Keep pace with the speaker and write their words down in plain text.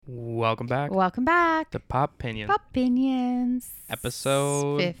Welcome back Welcome back. to Pop Pinion. Pop Opinions.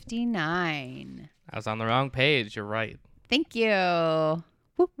 Episode 59. I was on the wrong page. You're right. Thank you.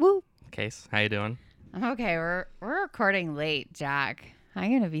 Whoop, whoop. Case, how you doing? Okay, we're recording late, Jack.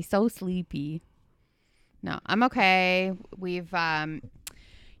 I'm going to be so sleepy. No, I'm okay. We've, it's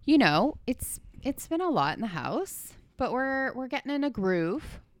been a lot in the house, but we're getting in a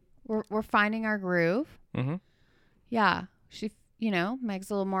groove. We're finding our groove. Mm-hmm. Yeah. She,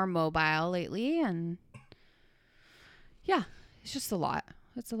 Meg's a little more mobile lately, and yeah, it's just a lot.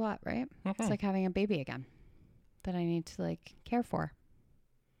 It's a lot, right? Mm-hmm. It's like having a baby again that I need to care for.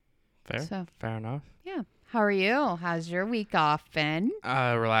 Fair enough. Yeah. How are you? How's your week off been?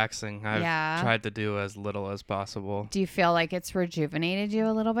 Relaxing. I've Yeah. tried to do as little as possible. Do you feel like it's rejuvenated you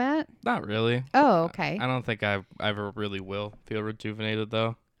a little bit? Not really. Oh, okay. I don't think I ever really will feel rejuvenated,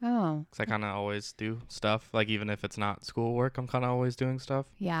 though. Oh, Because I kind of always do stuff. Like, even if it's not schoolwork, I'm kind of always doing stuff.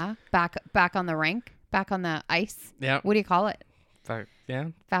 yeah. Back on the rink? Back on the ice? Yeah. What do you call it? Yeah.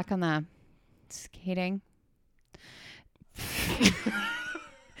 Back on the skating?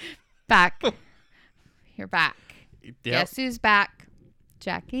 Back. You're back. Yep. Guess who's back?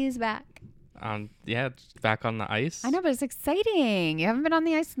 Jackie's back. Back on the ice. I know, but it's exciting. You haven't been on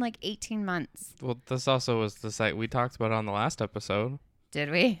the ice in 18 months. Well, this also was the site we talked about on the last episode.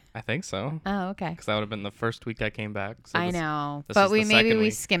 Did we? I think so. Oh, okay. Because that would have been the first week I came back. So I know. this But is we the second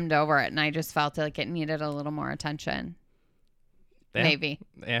week. skimmed over it, and I just felt like it needed a little more attention. Yeah. Maybe.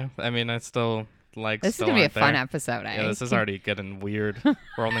 Yeah. I mean, I still like. This is still going to be a aren't fun there. episode, eh? Yeah, this is already getting weird.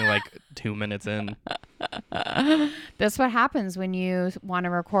 We're only 2 minutes in. That's what happens when you want to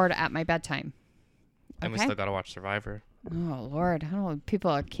record at my bedtime. And we Okay. still got to watch Survivor. Oh, Lord. I don't know.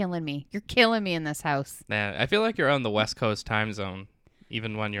 People are killing me. You're killing me in this house. Yeah, I feel like you're on the West Coast time zone,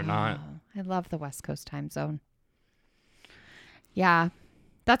 even when you're not. Oh, I love the West Coast time zone. Yeah,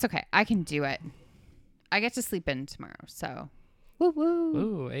 that's okay. I can do it. I get to sleep in tomorrow, so woo woo.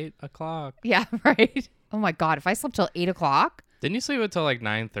 Ooh, 8 o'clock. Yeah, right. Oh my God, if I slept till 8 o'clock. Didn't you sleep until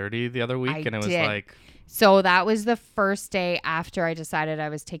 9:30 the other week? I And it was did. So that was the first day after I decided I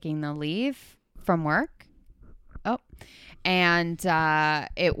was taking the leave from work. Oh, and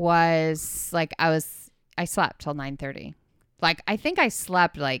it was I slept till 9:30. I think I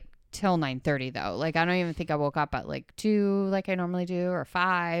slept till 9:30 though. I don't even think I woke up at 2 like I normally do, or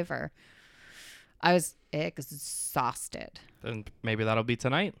 5, or I was exhausted. then maybe that'll be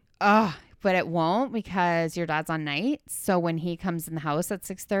tonight. But it won't, because your dad's on night. So when he comes in the house at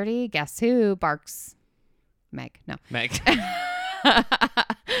 6:30, guess who barks? Meg. No. Meg.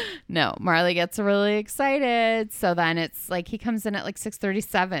 No, Marley gets really excited. So then it's he comes in at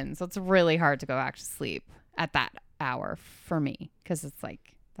 6:37. So it's really hard to go back to sleep at that hour for me, because it's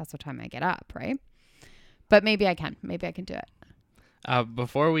that's what time I get up, right? But maybe I can do it.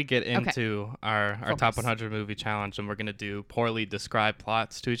 Before we get into our top Focus. 100 movie challenge, and we're going to do poorly described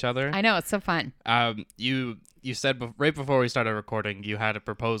plots to each other. I know, it's so fun. You said right before we started recording, you had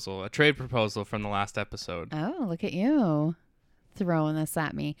a trade proposal from the last episode. Oh, look at you throwing this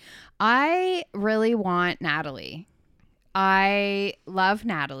at me. I really want Natalie. I love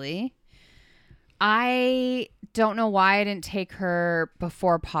Natalie. I don't know why I didn't take her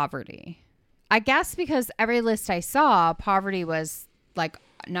before Poverty. I guess because every list I saw, Poverty was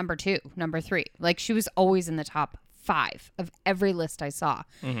number 2, number 3. She was always in the top 5 of every list I saw.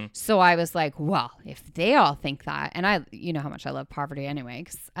 Mm-hmm. So I was like, well, if they all think that, and you know how much I love Poverty anyway,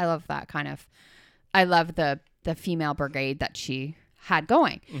 because I love that I love the female brigade that she had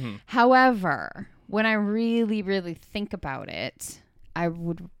going. Mm-hmm. However, when I really, really think about it, I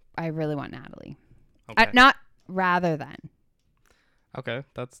really want Natalie. Okay. Not rather than. Okay,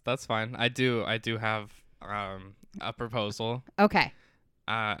 that's fine. I do have a proposal. Okay.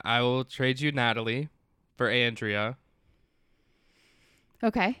 I will trade you Natalie for Andrea.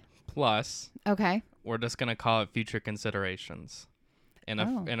 Okay. Plus, Okay. we're just gonna call it future considerations in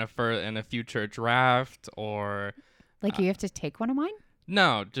Oh. in a future draft, or You have to take one of mine?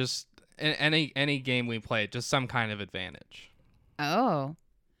 no, just in any game we play, just some kind of advantage. Oh.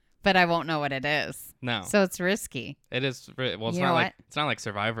 But I won't know what it is. No, So it's risky. it is. Well, it's You not know like what? it's not like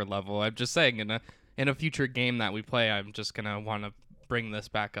Survivor level. I'm just saying in a future game that we play, I'm just gonna want to bring this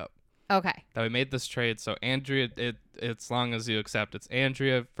back up. Okay. That we made this trade. So Andrea, as long as you accept, it's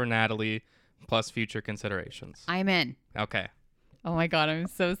Andrea for Natalie plus future considerations. I'm in. Okay, Oh my God, I'm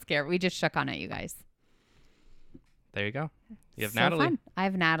so scared. We just shook on it, you guys. there you go. You have So Natalie. fun. I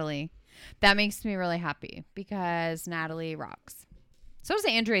have Natalie. That makes me really happy, because Natalie rocks. So is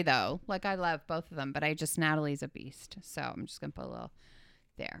Andrea, though. I love both of them, but Natalie's a beast. So I'm just going to put a little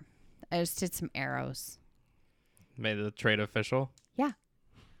there. I just did some arrows. Made the trade official. Yeah.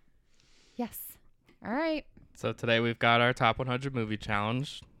 Yes. All right. So today we've got our top 100 movie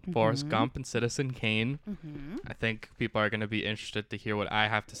challenge. Forrest Gump and Citizen Kane. I think people are going to be interested to hear what I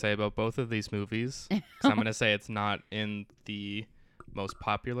have to say about both of these movies. 'Cause I'm going to say it's not in the most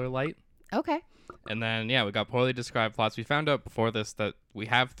popular light. Okay. And then, yeah, we got poorly described plots. We found out before this that we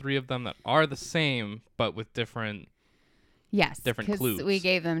have 3 of them that are the same, but with different Yes, clues. We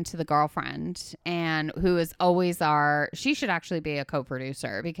gave them to the girlfriend, and who is always she should actually be a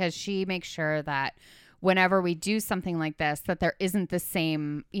co-producer, because she makes sure that whenever we do something like this, that there isn't the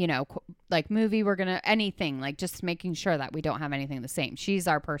same, like movie anything, like just making sure that we don't have anything the same. She's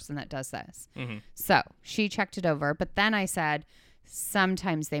our person that does this. So she checked it over, but then I said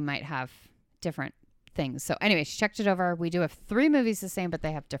sometimes they might have different things. So anyway, she checked it over. We do have 3 movies the same, but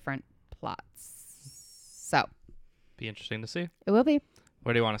they have different plots. So Be interesting to see. it will be.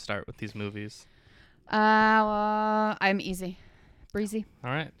 Where do you want to start with these movies? I'm easy. Breezy.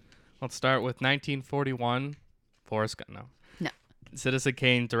 All right. Let's start with 1941. Forrest Gump. No. Citizen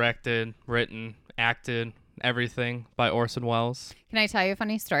Kane, directed, written, acted, everything by Orson Welles. Can I tell you a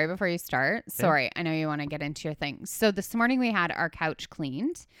funny story before you start? Yeah. Sorry, I know you want to get into your things. So this morning we had our couch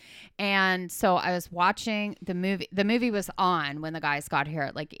cleaned. And so I was watching the movie. The movie was on when the guys got here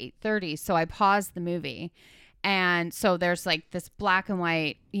at like 8:30. So I paused the movie. And so there's like this black and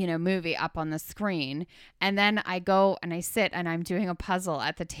white, movie up on the screen. And then I go and I sit and I'm doing a puzzle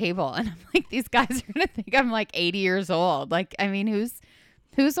at the table. And I'm like, these guys are going to think I'm like 80 years old. Like, I mean,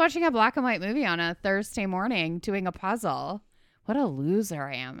 who's watching a black and white movie on a Thursday morning doing a puzzle? What a loser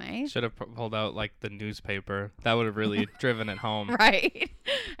I am, eh? Should have pulled out like the newspaper. That would have really driven it home. Right.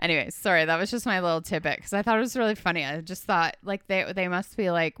 Anyways, sorry. That was just my little tidbit because I thought it was really funny. I just thought like they must be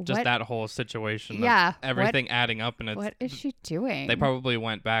like, Just what? that whole situation. Yeah. Everything adding up. And What is she doing? they probably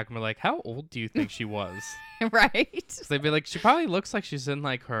went back and were like, how old do you think she was? Right. So they'd be like, she probably looks like she's in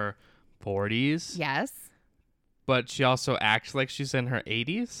like her 40s. Yes. But she also acts like she's in her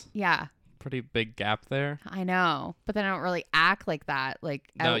 80s. Yeah. Pretty big gap there. I know. But then I don't really act like that,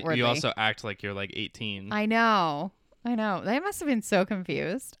 like No, outwardly. you also act like you're like 18. I know. They must have been so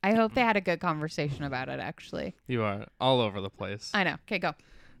confused. I hope they had a good conversation about it, actually. You are all over the place. I know. Okay, go.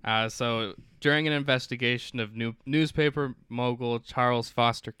 So during an investigation of newspaper mogul Charles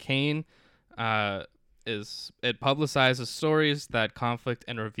Foster Kane, it publicizes stories that conflict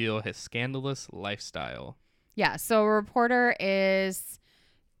and reveal his scandalous lifestyle. Yeah. So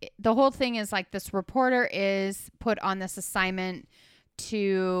the whole thing is like this reporter is put on this assignment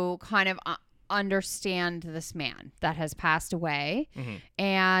to kind of understand this man that has passed away.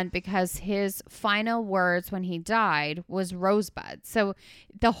 And because his final words when he died was Rosebud. So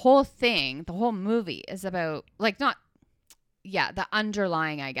the whole movie is about like the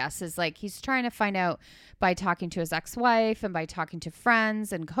underlying, I guess, is like he's trying to find out by talking to his ex-wife and by talking to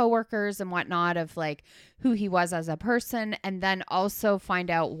friends and coworkers and whatnot of like who he was as a person, and then also find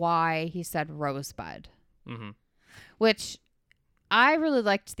out why he said Rosebud, which I really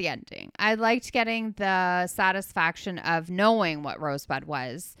liked the ending. I liked getting the satisfaction of knowing what Rosebud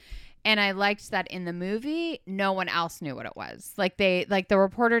was. And I liked that in the movie, no one else knew what it was. Like the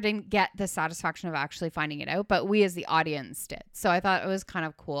reporter didn't get the satisfaction of actually finding it out, but we as the audience did. So I thought it was kind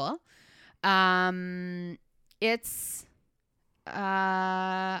of cool. It's go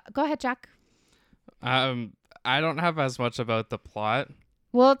ahead, Jack. I don't have as much about the plot.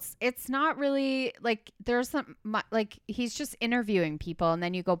 Well, it's not really like there's some like he's just interviewing people, and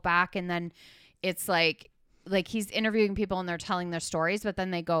then you go back, and then it's like he's interviewing people and they're telling their stories, but then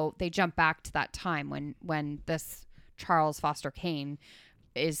they jump back to that time when this Charles Foster Kane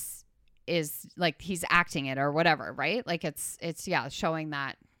is like he's acting it or whatever, right? Like it's showing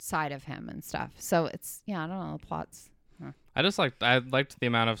that side of him and stuff. So it's I don't know, the plots. I liked the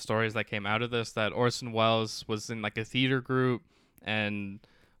amount of stories that came out of this, that Orson Welles was in like a theater group, and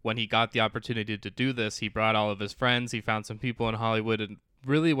when he got the opportunity to do this, he brought all of his friends, he found some people in Hollywood, and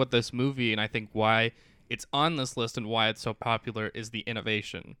really what this movie, and I think why it's on this list and why it's so popular, is the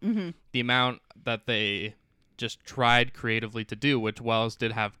innovation. The amount that they just tried creatively to do, which Welles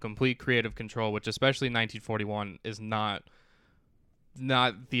did have complete creative control, which especially in 1941 is not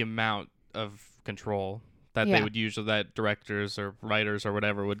the amount of control that they would usually, that directors or writers or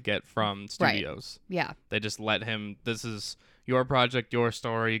whatever would get from studios. Right. Yeah. They just let him, this is your project, your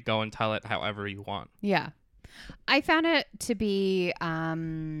story, go and tell it however you want. Yeah. I found it to be a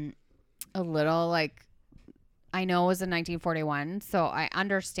little like, I know it was in 1941, so I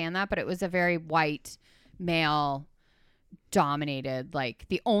understand that, but it was a very white male dominated, like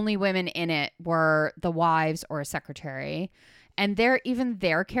the only women in it were the wives or a secretary. And even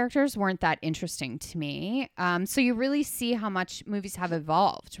their characters weren't that interesting to me. So you really see how much movies have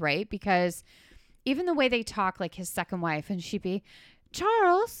evolved, right? Because even the way they talk, like his second wife, and she'd be,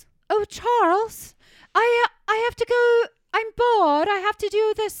 Charles, oh, Charles, I have to go. I'm bored. I have to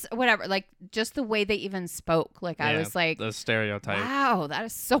do this, whatever. Like, just the way they even spoke. Like, I was like, the stereotype. wow, that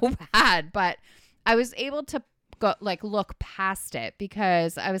is so bad. But I was able to look past it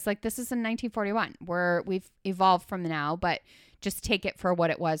because I was like, this is in 1941. We've evolved from now, but just take it for what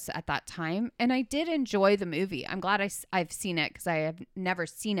it was at that time. And I did enjoy the movie. I'm glad I've seen it because I have never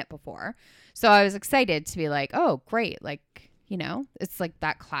seen it before. So I was excited to be like, oh, great. Like, you know, it's like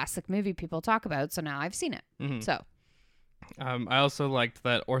that classic movie people talk about. So now I've seen it. Mm-hmm. So. I also liked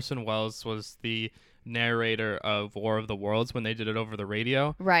that Orson Welles was the narrator of War of the Worlds when they did it over the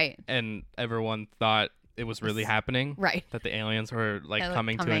radio. Right. And everyone thought it was really happening. Right. That the aliens were like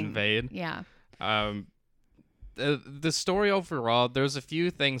coming to invade. Yeah. The story overall, there's a few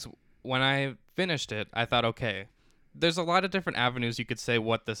things when I finished it, I thought, okay, there's a lot of different avenues you could say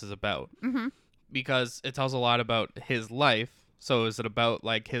what this is about. Mm-hmm. Because it tells a lot about his life. So is it about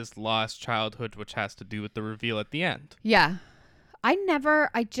like his lost childhood, which has to do with the reveal at the end? Yeah.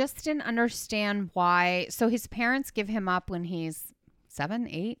 I just didn't understand why. So his parents give him up when he's 7,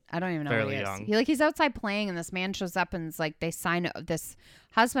 8. I don't even know Fairly what he is. young. He's outside playing and this man shows up and it's like this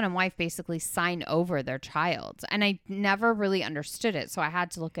husband and wife basically sign over their child. And I never really understood it. So I had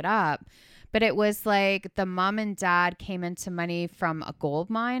to look it up. But it was like the mom and dad came into money from a gold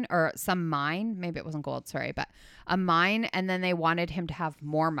mine or some mine. Maybe it wasn't gold, sorry, but a mine. And then they wanted him to have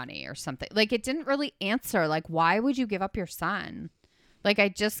more money or something. Like it didn't really answer. Like, why would you give up your son? Like I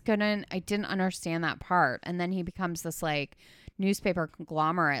didn't understand that part. And then he becomes this like newspaper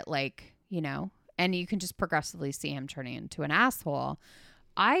conglomerate, like, you know, and you can just progressively see him turning into an asshole.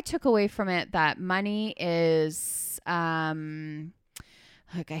 I took away from it that money is,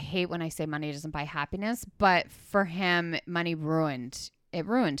 like I hate when I say money doesn't buy happiness, but for him, money ruined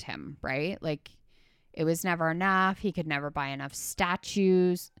him, right? Like it was never enough. He could never buy enough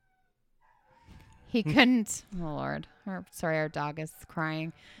statues. He couldn't. Oh Lord. Our dog is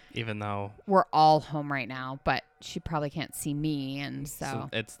crying. Even though we're all home right now, but she probably can't see me, and so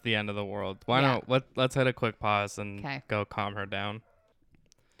it's the end of the world. Why don't let's hit a quick pause and go calm her down.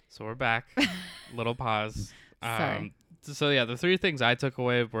 So we're back. Little pause. Sorry. So yeah, the three things I took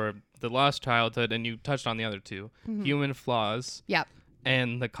away were the lost childhood, and you touched on the other two: human flaws, yep,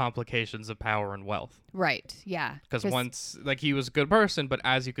 and the complications of power and wealth. Right. Yeah. Because once, like, he was a good person, but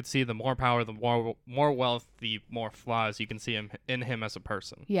as you could see, the more power, the more wealth, the more flaws you can see in him as a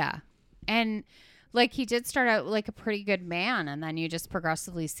person. Yeah, and like he did start out like a pretty good man, and then you just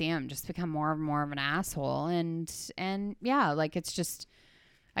progressively see him just become more and more of an asshole, and yeah, like it's just,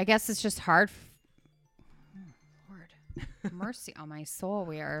 I guess it's just hard. Mercy on my soul.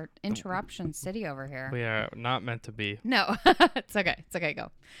 We are interruption city over here. We are not meant to be. No. It's okay. It's okay.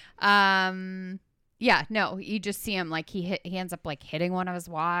 Go. Yeah, no, you just see him like he ends up like hitting one of his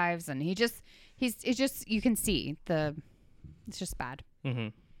wives, and it's just you can see it's just bad.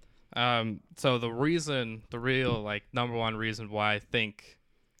 Mm-hmm. So the real like number one reason why I think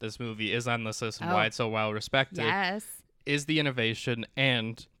this movie is on this list and why it's so well respected is the innovation,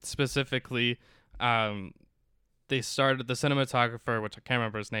 and specifically they started, the cinematographer, which I can't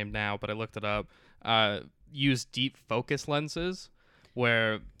remember his name now, but I looked it up, used deep focus lenses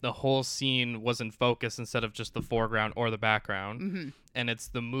where the whole scene was in focus instead of just the foreground or the background. Mm-hmm. And it's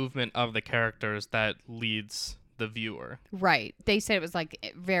the movement of the characters that leads the viewer. Right. They said it was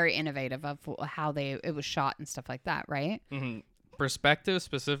like very innovative of how it was shot and stuff like that, right? Mm-hmm. Perspective,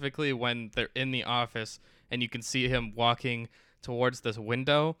 specifically when they're in the office and you can see him walking towards this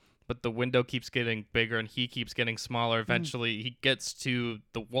window, but the window keeps getting bigger and he keeps getting smaller. Eventually he gets to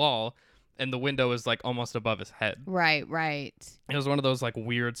the wall and the window is like almost above his head. Right. It was one of those like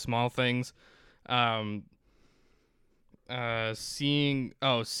weird small things. Seeing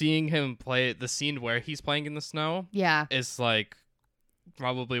him play the scene where he's playing in the snow. Yeah. Is like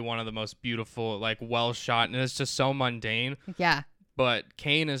probably one of the most beautiful, like well shot, and it's just so mundane. Yeah. But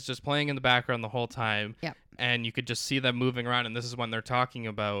Kane is just playing in the background the whole time. Yep. And you could just see them moving around, and this is when they're talking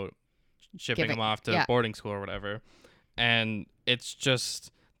about shipping him off to boarding school or whatever. And it's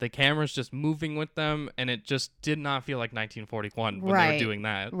just, the camera's just moving with them, and it just did not feel like 1941 when they were doing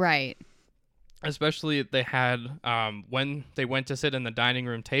that. Right. Especially they had, when they went to sit in the dining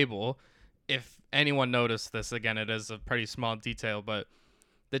room table, if anyone noticed this, again, it is a pretty small detail, but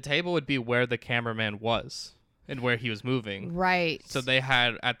the table would be where the cameraman was. and where he was moving. Right. So they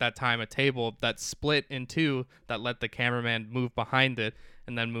had at that time a table that split in two that let the cameraman move behind it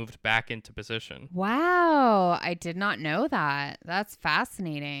and then moved back into position. Wow. I did not know that. That's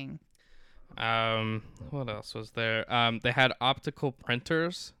fascinating. What else was there? They had optical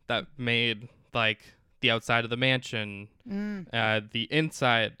printers that made like the outside of the mansion, the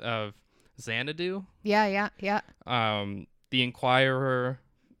inside of Xanadu, Yeah. the Inquirer,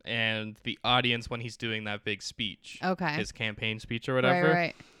 and the audience when he's doing that big speech. Okay. His campaign speech or whatever.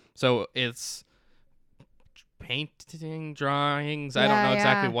 Right. So it's painting, drawings. I don't know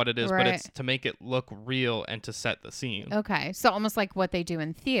exactly what it is, but it's to make it look real and to set the scene. Okay. So almost like what they do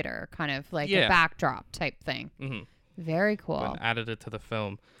in theater, kind of like a backdrop type thing. Mm-hmm. Very cool. And added it to the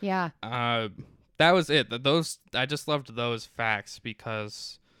film. Yeah. That was it. I just loved those facts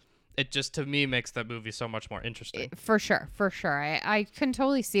because it just, to me, makes that movie so much more interesting. For sure. I can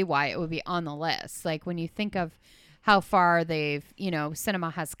totally see why it would be on the list. Like when you think of how far cinema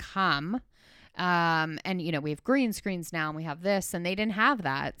has come. And we have green screens now and we have this and they didn't have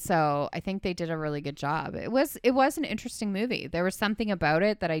that. So I think they did a really good job. It was an interesting movie. There was something about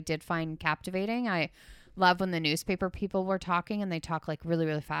it that I did find captivating. I love when the newspaper people were talking and they talk like really,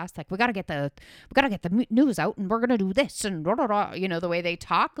 really fast. Like we got to get the news out and we're going to do this and blah, blah, blah. The way they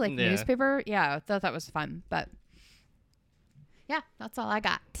talk like newspaper. Yeah. I thought that was fun, but yeah, that's all I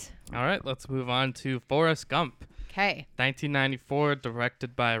got. All right, let's move on to Forrest Gump. Okay. 1994,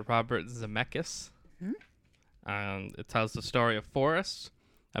 directed by Robert Zemeckis. It tells the story of Forrest,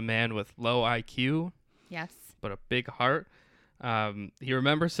 a man with low IQ. Yes. But a big heart. He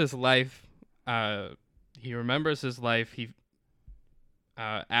remembers his life. As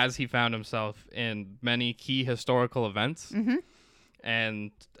he found himself in many key historical events. Mm-hmm.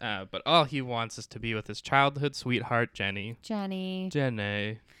 And but all he wants is to be with his childhood sweetheart, Jenny.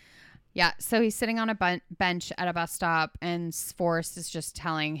 Yeah, so he's sitting on a bench at a bus stop, and Forrest is just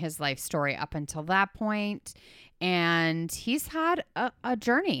telling his life story up until that point. And he's had a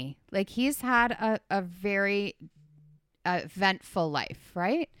journey. Like, he's had a very eventful life,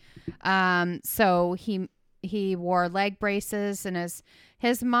 right? So he wore leg braces, and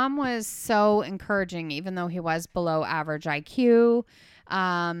his mom was so encouraging, even though he was below average IQ.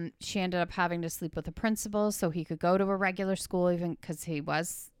 She ended up having to sleep with the principal so he could go to a regular school, even because he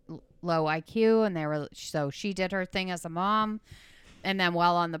was low IQ, and so she did her thing as a mom. And then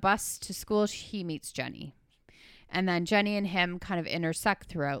while on the bus to school, he meets Jenny, and then Jenny and him kind of intersect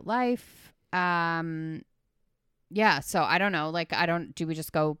throughout life. Yeah, so I don't know, like, do we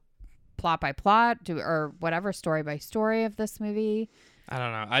just go plot by plot, or whatever, story by story of this movie? I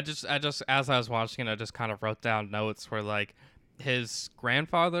don't know. I just as I was watching it, I just kind of wrote down notes where like his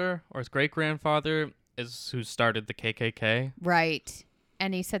grandfather or his great grandfather is who started the KKK, right?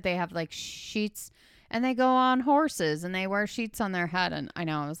 And he said they have like sheets and they go on horses and they wear sheets on their head. And I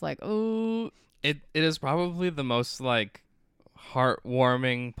know, I was like, ooh. It is probably the most like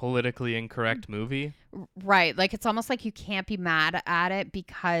heartwarming, politically incorrect movie. Right. Like, it's almost like you can't be mad at it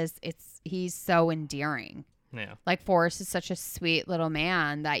because he's so endearing. Yeah. Like, Forrest is such a sweet little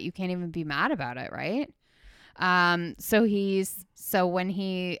man that you can't even be mad about it, right? So when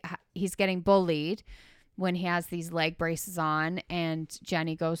he's getting bullied, when he has these leg braces on, and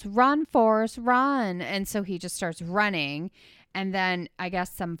Jenny goes, "Run, Forrest, run." And so he just starts running. And then I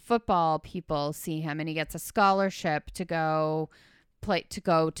guess some football people see him and he gets a scholarship to go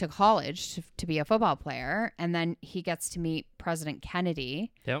to college to be a football player. And then he gets to meet President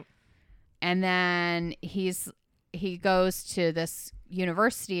Kennedy. Yep. And then he goes to this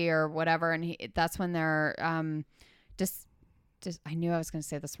university or whatever. And that's when they're, I knew I was going to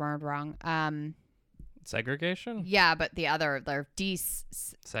say this word wrong. Segregation? Yeah, but they're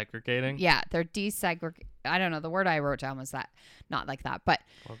segregating? Yeah, they're desegregating. I don't know. The word I wrote down was that, not like that, but.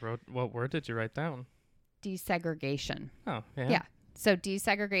 What word did you write down? Desegregation. Oh, yeah. Yeah. So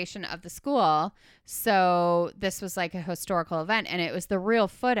desegregation of the school. So this was like a historical event, and it was the real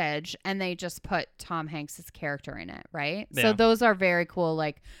footage, and they just put Tom Hanks's character in it, right? Yeah. So those are very cool,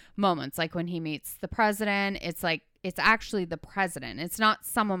 like, moments. Like when he meets the president, it's like, it's actually the president. It's not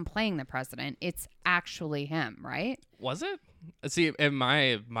someone playing the president. It's actually him, right? Was it? See, in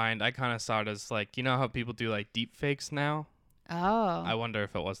my mind, I kind of saw it as like, you know how people do like deep fakes now? Oh. I wonder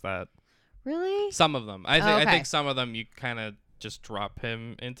if it was that. Really? Some of them. Okay. I think some of them you kind of just drop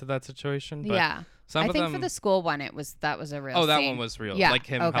him into that situation. But yeah. I think for the school one, that was a real Oh, that scene. one was real. Yeah. Like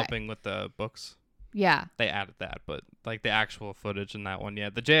him Okay. helping with the books. Yeah. They added that, but like the actual footage in that one, yeah.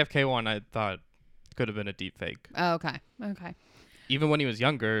 The JFK one, I thought could have been a deep fake. Oh, okay. Okay. Even when he was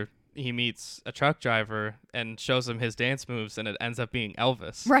younger, he meets a truck driver and shows him his dance moves, and it ends up being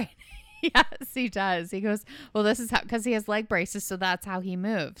Elvis. Right. Yes, he does. He goes, well, this is how, because he has leg braces, so that's how he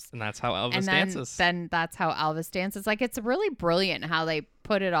moves. And that's how Elvis And dances. then that's how Elvis dances. Like, it's really brilliant how they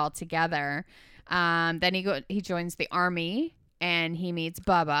put it all together. Then he joins the army and he meets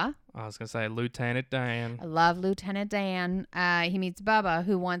Bubba. I was gonna say Lieutenant Dan. I love Lieutenant Dan. He meets Bubba,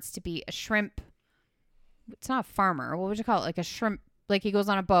 who wants to be a shrimp. It's not a farmer. What would you call it? Like a shrimp. Like, he goes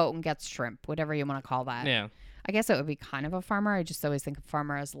on a boat and gets shrimp, whatever you want to call that. Yeah. I guess it would be kind of a farmer. I just always think of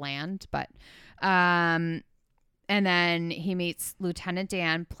farmer as land. But, and then he meets Lieutenant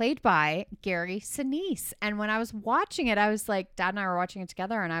Dan, played by Gary Sinise. And when I was watching it, I was like, Dad and I were watching it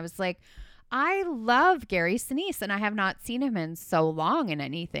together, and I was like, I love Gary Sinise, and I have not seen him in so long in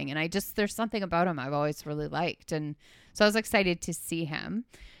anything. And there's something about him I've always really liked. And so I was excited to see him.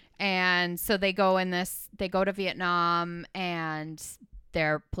 And so they go to Vietnam, and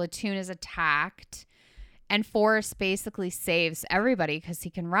their platoon is attacked. And Forrest basically saves everybody because he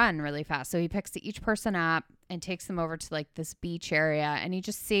can run really fast. So he picks each person up and takes them over to like this beach area, and he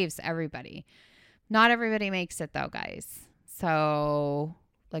just saves everybody. Not everybody makes it though, guys. So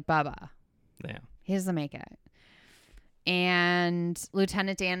like Bubba, Yeah. he doesn't make it. And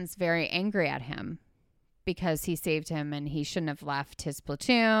Lieutenant Dan's very angry at him because he saved him and he shouldn't have left his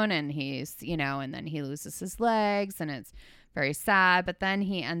platoon, and he's, and then he loses his legs, and it's very sad. But then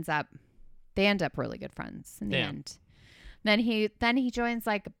they end up really good friends in the end. Then he joins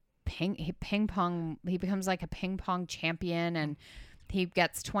like ping pong. He becomes like a ping pong champion, and he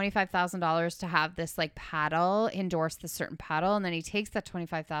gets $25,000 to have this like paddle, endorse the certain paddle. And then he takes that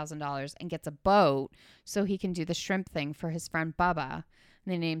 $25,000 and gets a boat so he can do the shrimp thing for his friend Bubba.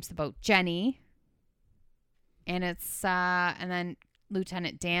 And he names the boat Jenny. And and then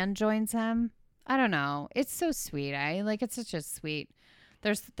Lieutenant Dan joins him. I don't know. It's so sweet. It's such a sweet.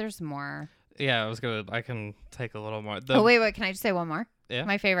 There's more. Yeah, I can take a little more. Wait. Can I just say one more? Yeah.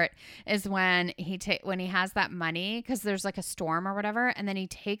 My favorite is when when he has that money, because there's like a storm or whatever, and then he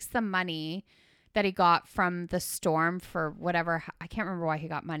takes the money that he got from the storm for whatever. I can't remember why he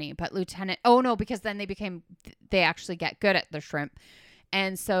got money, but because then they actually get good at the shrimp.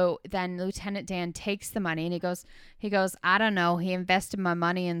 And so then Lieutenant Dan takes the money and he goes, I don't know. He invested my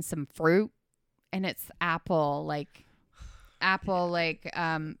money in some fruit, and it's apple, like, like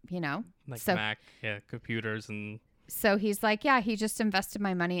so, Mac, computers. And so he's like, yeah, he just invested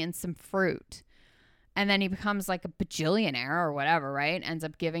my money in some fruit. And then he becomes like a bajillionaire or whatever, right? Ends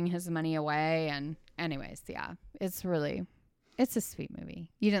up giving his money away. And anyways, yeah, it's a sweet movie.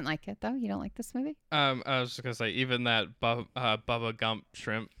 You didn't like it though? You don't like this movie? I was just gonna say, even that Bubba Gump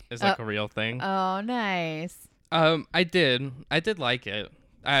shrimp is like a real thing. Oh, nice. I did like it.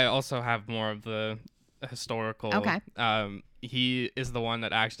 I also have more of the historical. Okay. He is the one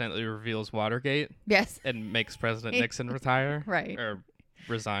that accidentally reveals Watergate. Yes. And makes President Nixon retire. Right. Or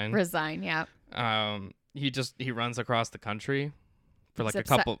resign. Yeah. He runs across the country for He's a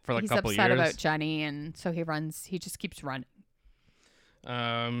couple years. He's upset about Jenny, and so he just keeps running.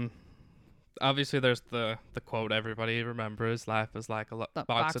 Obviously there's the quote everybody remembers: life is like a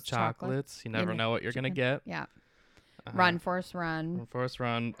box of chocolates. You never know what you're gonna get. Yeah. Run, Forrest, run. Run, Forrest,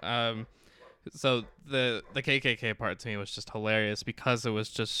 run. So the KKK part to me was just hilarious because it was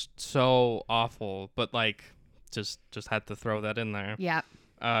just so awful, but like just had to throw that in there. Yeah.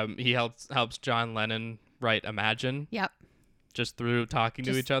 He helps John Lennon write Imagine. Yep. Just through talking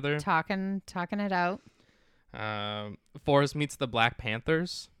to each other. Talking it out. Forrest meets the Black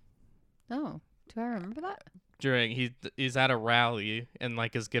Panthers. Oh, do I remember that? He's at a rally and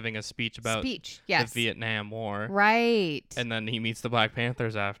like is giving a speech about the Vietnam War. Right. And then he meets the Black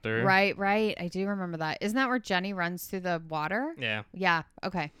Panthers after. Right. I do remember that. Isn't that where Jenny runs through the water? Yeah. Yeah.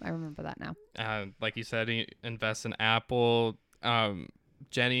 Okay. I remember that now. Like you said, he invests in Apple.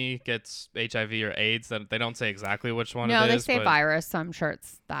 Jenny gets HIV or AIDS. That they don't say exactly which one it is. No, they say virus, so I'm sure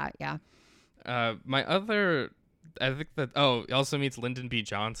it's that. Yeah. I think that he also meets Lyndon B.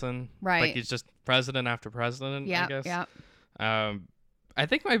 Johnson. Right. Like he's just president after president, I guess. Yeah. I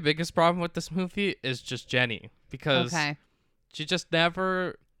think my biggest problem with this movie is just Jenny, because she just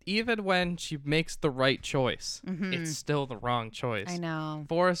never, even when she makes the right choice, it's still the wrong choice. I know.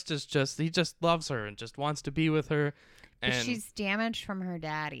 Forrest is he just loves her and just wants to be with her. But she's damaged from her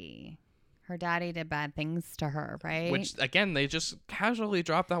daddy. Her daddy did bad things to her, right? Which, again, they just casually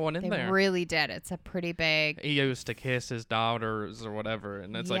dropped that one in there. They really did. It's a pretty big... He used to kiss his daughters or whatever,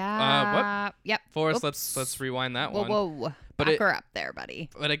 and it's what? Yep. Forrest, let's rewind that one. Whoa. Back her up there, buddy.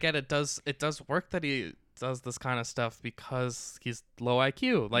 But again, it does work that he does this kind of stuff because he's low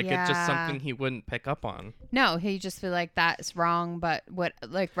IQ. Like, it's just something he wouldn't pick up on. No, he just feel like that's wrong, but what,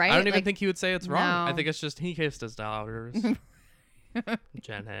 like, right? I don't even think he would say it's wrong. No. I think it's just he kissed his daughters.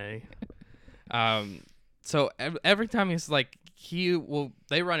 Jenny. So every time he's like,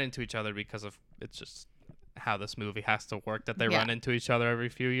 they run into each other because of it's just how this movie has to work, that they Yeah. run into each other every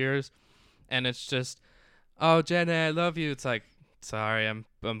few years, and it's just, oh Jenny, I love you. It's like, sorry, I'm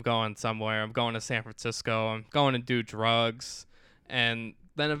going somewhere. I'm going to San Francisco. I'm going to do drugs, and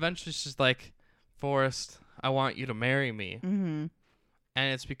then eventually she's like, Forrest, I want you to marry me, Mm-hmm.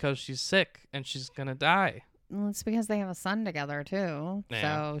 and it's because she's sick and she's gonna die. Well, it's because they have a son together too. Yeah.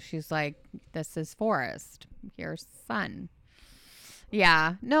 So she's like, "This is Forrest, your son."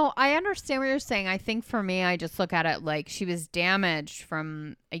 Yeah. No, I understand what you're saying. I think for me, I just look at it like she was damaged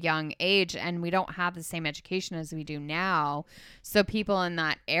from a young age, and we don't have the same education as we do now. So people in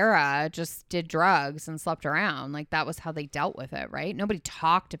that era just did drugs and slept around. Like that was how they dealt with it, right? Nobody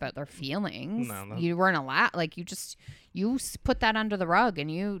talked about their feelings. No. You weren't allowed. Like put that under the rug,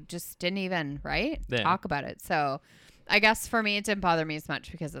 and you just didn't even Yeah. talk about it. So I guess for me, it didn't bother me as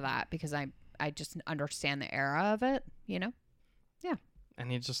much because of that, because I just understand the era of it, you know? And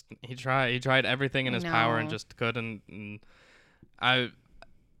he tried everything in his power and No. just couldn't. And I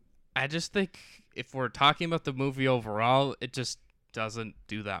just think if we're talking about the movie overall, it just doesn't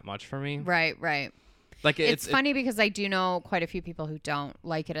do that much for me. Right. Like It's funny because I do know quite a few people who don't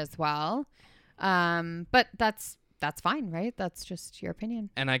like it as well. But that's fine, right? That's just your opinion.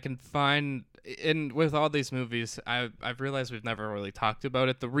 and I can find with all these movies, I've realized we've never really talked about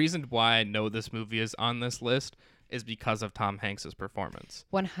it. The reason why I know this movie is on this list is because of Tom Hanks's performance.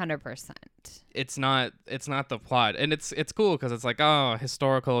 100%. It's not the plot, and it's cool because it's like, oh,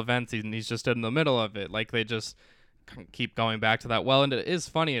 historical events, and he's just in the middle of it. Like they just keep going back to that well, and it is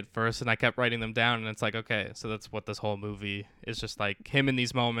funny at first, and I kept writing them down, and it's like, okay, so that's what this whole movie is, just like him in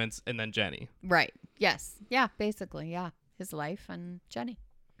these moments, and then Jenny. Right. Yes. Yeah. Basically. Yeah. His life and Jenny.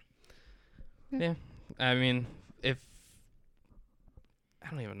 Yeah, I mean, if I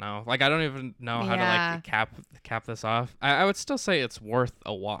don't even know, like I don't even know how to Yeah. like cap this off. I would still say it's worth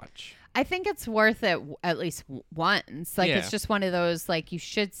a watch. I think it's worth it at least once. Like Yeah. it's just one of those, like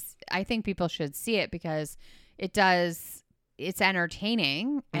I think people should see it because it's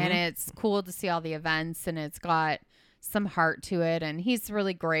entertaining and it's cool to see all the events, and it's got some heart to it, and he's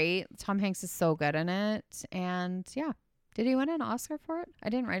really great. Tom Hanks is so good in it. And yeah. Did he win an Oscar for it? I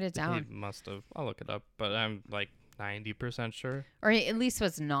didn't write it down. He must have. I'll look it up, but I'm like 90% sure. Or he at least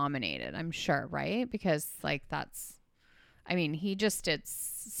was nominated, I'm sure, right? Because he just did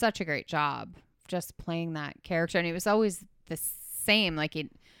such a great job just playing that character, and he was always the same. Like he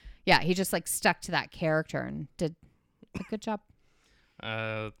just like stuck to that character and did a good job.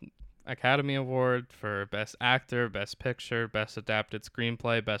 Academy Award for Best Actor, Best Picture, Best Adapted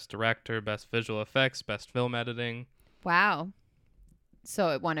Screenplay, Best Director, Best Visual Effects, Best Film Editing. Wow. So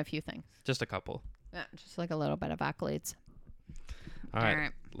it won a few things. Just a couple. Yeah, just like a little bit of accolades. All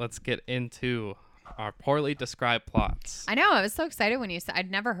right. Let's get into our poorly described plots. I know. I was so excited when you said I'd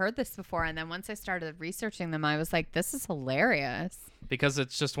never heard this before, and then once I started researching them, I was like, "This is hilarious." Because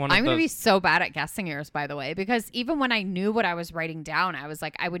it's just one of I'm going to be those. so bad at guessing yours, by the way, because even when I knew what I was writing down, I was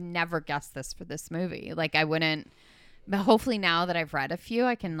like, I would never guess this for this movie. Like, I wouldn't. But hopefully, now that I've read a few,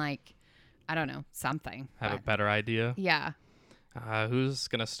 I can I don't know, something. Have a But better idea. yeah, Who's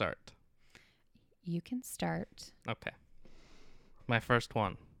gonna start? you can start. Okay. My first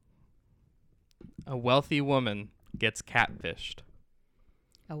one. A wealthy woman gets catfished.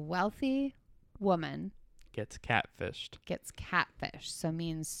 A wealthy woman Gets catfished. gets catfish, so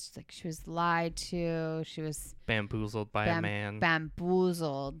means like she was lied to. She was Bamboozled by a man.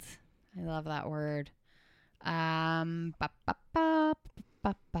 bamboozled. I love that word. A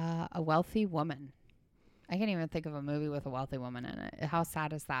wealthy woman. I can't even think of a movie with a wealthy woman in it. How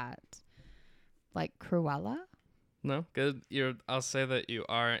sad is that? Like Cruella? No, good. I'll say that you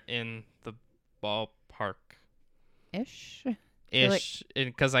are in the ballpark Ish. ish,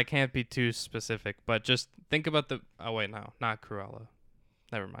 because I can't be too specific. But just think about the. Oh wait, no, not Cruella.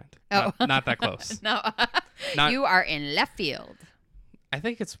 Never mind. Oh. Not that close. No. Not- You are in left field. I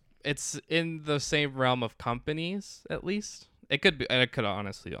think it's in the same realm of companies, at least. It could be. It could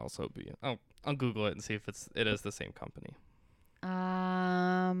honestly also be. I'll Google it and see if it is the same company.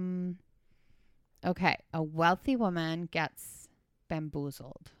 Okay. A wealthy woman gets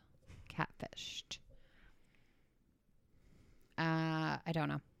bamboozled, catfished. I don't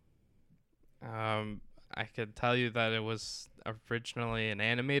know. I could tell you that it was originally an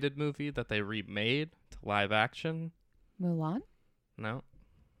animated movie that they remade to live action. Mulan? No.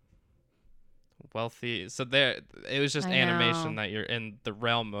 Wealthy. So it was just I animation know. that you're in the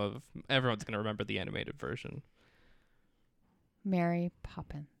realm of. Everyone's gonna remember the animated version. Mary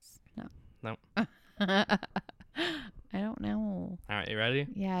Poppins. No. No. I don't know. All right, you ready?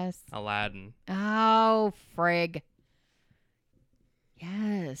 Yes. Aladdin. Oh, frig.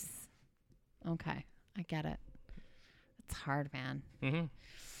 Yes. Okay. I get it. It's hard, man. Mm-hmm.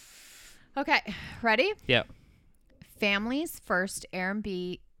 Okay. Ready? Yep. Family's first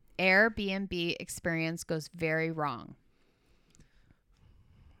Airbnb experience goes very wrong.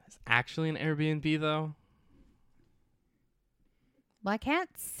 It's actually an Airbnb, though. Well, I can't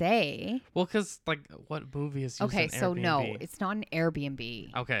say. Well, because, like, what movie is used Okay, an so Airbnb? no, it's not an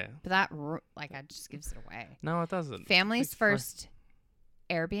Airbnb. Okay. But that, that just gives it away. No, it doesn't. Family's It's fine. first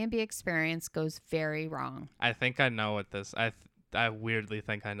Airbnb experience goes very wrong. I think I know what this... I weirdly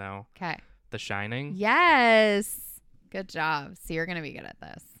think I know. Okay. The Shining? Yes. Good job. So you're going to be good at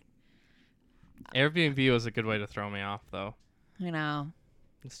this. Airbnb was a good way to throw me off, though. I know.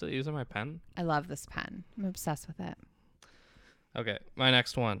 I'm still using my pen? I love this pen. I'm obsessed with it. Okay, my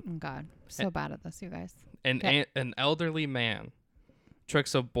next one. Oh, God. I'm so bad at this, you guys. An elderly man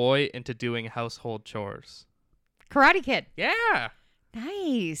tricks a boy into doing household chores. Karate Kid. Yeah!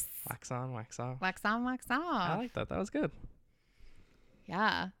 Nice. Wax on, wax off. Wax on, wax I off. like that. That was good.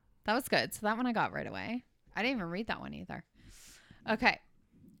 Yeah. That was good. So that one I got right away. I didn't even read that one either. Okay.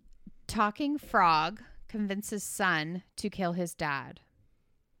 Talking frog convinces son to kill his dad.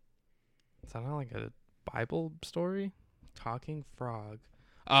 Is that not like a Bible story? Talking frog.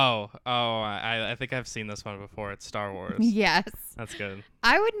 I think I've seen this one before. It's Star Wars. Yes. That's good.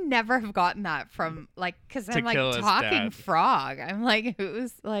 I would never have gotten that from because To I'm like kill his talking dad. frog. I'm like,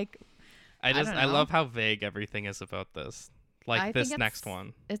 who's like, I don't know. love how vague everything is about this. Like I this think next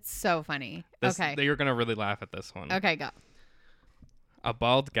one. it's so funny. This, Okay. You're gonna really laugh at this one. Okay, go. A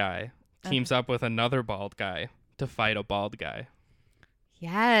bald guy teams up with another bald guy to fight a bald guy.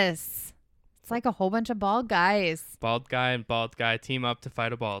 Yes. It's like a whole bunch of bald guys. Bald guy and bald guy team up to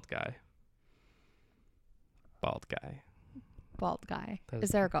fight a bald guy. Bald guy. Bald guy. There's-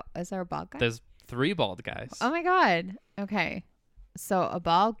 Is there a bald guy? There's 3 bald guys. Oh my God. Okay. So a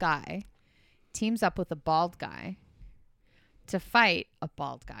bald guy teams up with a bald guy to fight a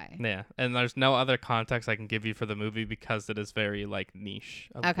bald guy. Yeah, and there's no other context I can give you for the movie because it is very like niche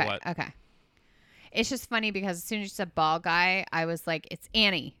of Okay. what. Okay. It's just funny because as soon as you said bald guy, I was like, it's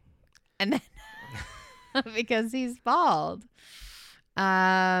Annie. And then because he's bald.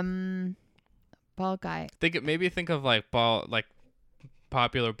 Bald guy. Think of like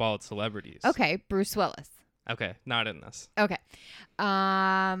popular bald celebrities. Okay, Bruce Willis. Okay, not in this. Okay.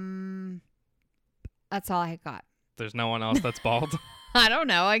 That's all I got. There's no one else that's bald. I don't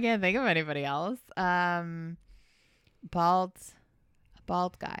know. I can't think of anybody else. Bald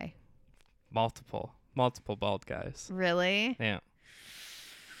guy. Multiple bald guys. Really? Yeah.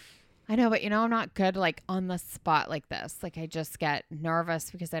 I know, but I'm not good like on the spot like this. Like I just get nervous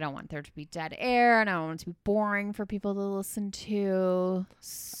because I don't want there to be dead air and I don't want it to be boring for people to listen to.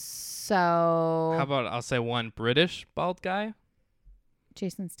 So How about I'll say one British bald guy?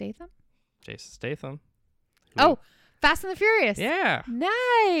 Jason Statham? Jason Statham. Oh, Fast and the Furious. Yeah.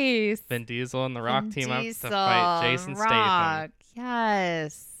 Nice. Vin Diesel and The Rock Vin team up to Diesel, fight Jason Statham. Rock.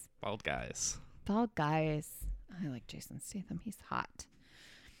 Yes. Bald guys. Bald guys. I like Jason Statham. He's hot.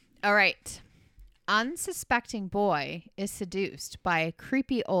 All right. Unsuspecting boy is seduced by a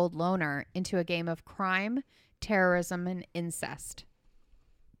creepy old loner into a game of crime, terrorism, and incest.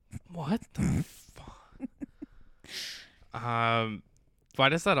 What the fuck? Why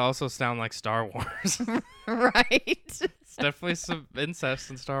does that also sound like Star Wars? Right? It's definitely some incest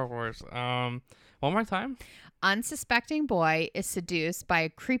in Star Wars. One more time. Unsuspecting boy is seduced by a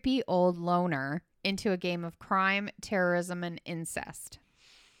creepy old loner into a game of crime, terrorism, and incest.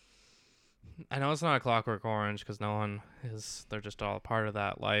 I know it's not a Clockwork Orange because no one is. They're just all a part of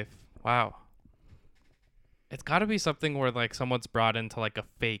that life. Wow. It's got to be something where like someone's brought into like a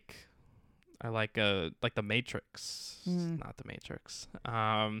fake, or like the Matrix. Not the Matrix.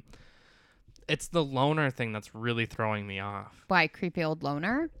 It's the loner thing that's really throwing me off. Why creepy old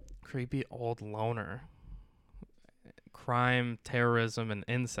loner? Creepy old loner. Crime, terrorism, and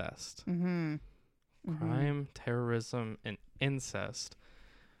incest. Mm-hmm. Crime, terrorism, and incest.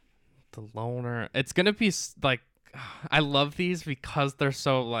 The loner. It's gonna be like, I love these because they're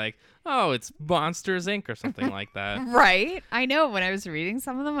so like, oh, it's Monsters Inc. or something like that. Right? I know. When I was reading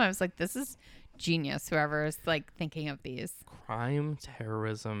some of them, I was like, this is genius. Whoever is like thinking of these. Crime,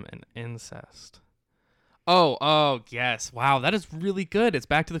 terrorism, and incest. Oh, yes. Wow, that is really good. It's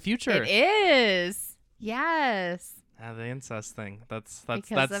Back to the Future. It is. Yes. The incest thing. That's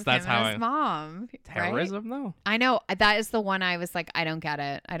Because of that's him how and I his mom. terrorism though. I know. That is the one I was like, I don't get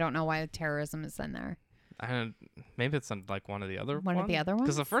it. I don't know why terrorism is in there. Maybe it's on like one of the other One of the other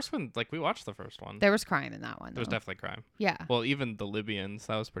Because the ones? first one, like we watched the first one. There was crime in that one. There was though. definitely crime. Yeah. Well, even the Libyans,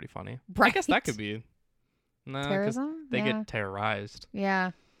 that was pretty funny. I Right. guess that could be. No, 'cause Terrorism? they yeah. get terrorized.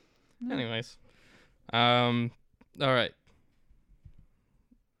 Yeah. Mm. Anyways, all right.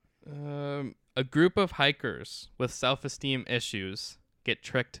 A group of hikers with self-esteem issues get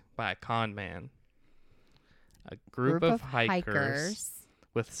tricked by a con man. A group of hikers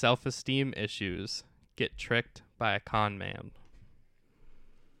with self-esteem issues get tricked by a con man.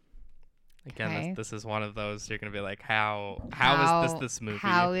 Again, Okay. this is one of those you're gonna be like, how is this movie?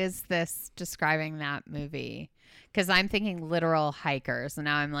 How is this describing that movie? Because I'm thinking literal hikers, and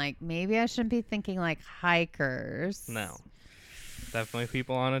now I'm like, maybe I shouldn't be thinking like hikers. No, definitely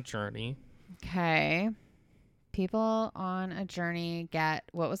people on a journey. Okay. People on a journey get,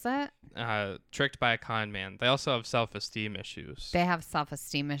 what was that? Tricked by a con man. They also have self-esteem issues. They have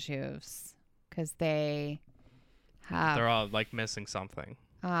self-esteem issues because they have. They're all like missing something,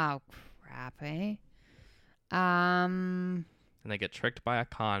 Oh crap, eh? and they get tricked by a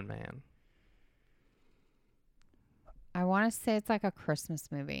con man. I want to say it's like a Christmas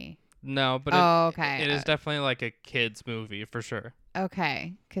movie. No, but okay. it is definitely like a kids movie for sure.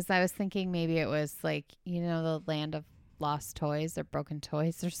 Okay, because I was thinking maybe it was like, the land of lost toys or broken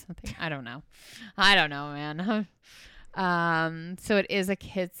toys or something. I don't know, man. So it is a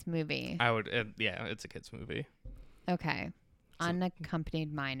kids movie. Yeah, it's a kids movie. Okay,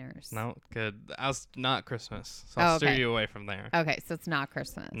 unaccompanied minors. No, good. I was not Christmas, so I'll steer you away from there. Okay, so it's not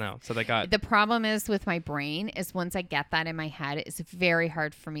Christmas. No, so they got The problem is with my brain is once I get that in my head, it's very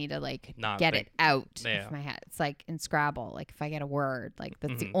hard for me to like Not get think- it out Yeah. of my head. It's like in Scrabble, like if I get a word, like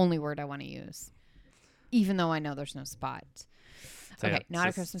that's the Mhm. only word I want to use, even though I know there's no spot. so Okay, yeah, not a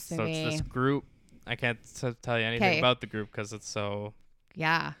it's Christmas So movie. it's this group. I can't tell you anything 'Kay. about the group because it's so.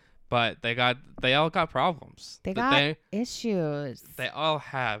 Yeah, But they all got problems. they Th- got issues. They all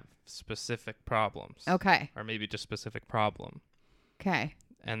have specific problems. Okay, Or maybe just specific problem. okay.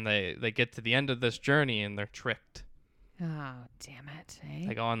 And they get to the end of this journey and they're tricked. Oh, damn it. Eh?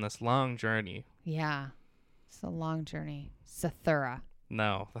 They go on this long journey. Yeah, it's a long journey. Sathura.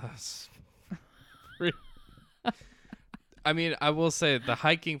 No, that's. I mean, I will say the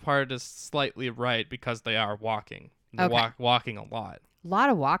hiking part is slightly right because they are walking. They're Okay. walking a lot. A lot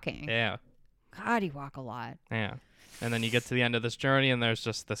of walking. Yeah, God, you walk a lot. yeah. And then you get to the end of this journey and there's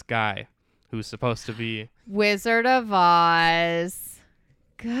just this guy who's supposed to be. Wizard of Oz.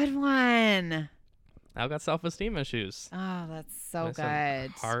 Good one. Now got self-esteem issues. Oh, that's so Missing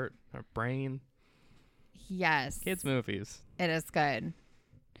good. Heart or brain. Yes. Kids movies. It is good.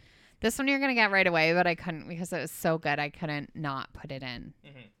 This one you're going to get right away, but I couldn't because it was so good. I couldn't not put it in.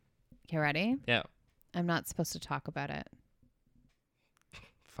 Mm-hmm. You ready? Yeah. I'm not supposed to talk about it.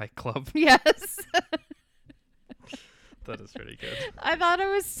 Fight Club. Yes. That is pretty good. I thought it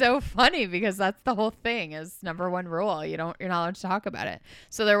was so funny because that's the whole thing is number one rule. You're not allowed to talk about it.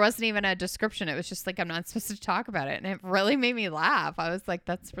 So there wasn't even a description. It was just like, I'm not supposed to talk about it. And it really made me laugh. I was like,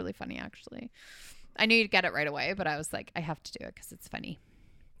 that's really funny, actually. I knew you'd get it right away, but I was like, I have to do it because it's funny.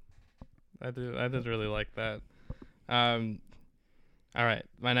 I did really like that. All right,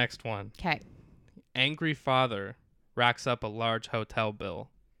 my next one. Okay. Angry father racks up a large hotel bill.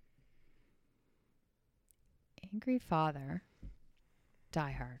 Angry father.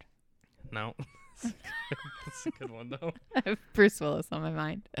 Die Hard. No. That's a good one, though. I have Bruce Willis on my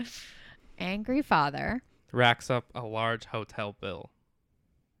mind. Angry father. Racks up a large hotel bill.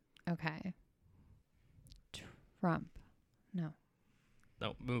 Okay. Trump. No.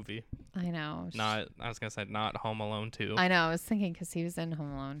 No, movie. I know. I was going to say not Home Alone 2. I know. I was thinking because he was in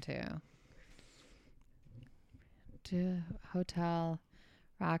Home Alone too. Hotel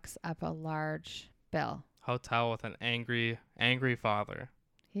racks up a large bill. Hotel with an angry father.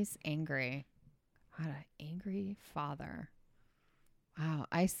 He's angry. What an angry father. Wow,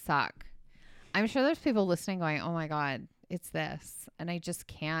 I suck. I'm sure there's people listening going, oh my God, it's this. And I just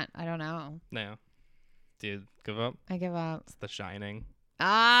can't. I don't know. No. Dude, give up. I give up. It's The Shining.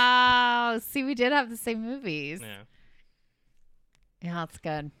 Oh, see, we did have the same movies. Yeah. Yeah, that's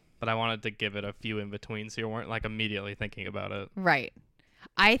good. But I wanted to give it a few in between so you weren't like immediately thinking about it. Right.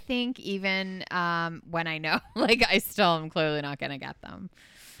 I think even when I know, like, I still am clearly not going to get them.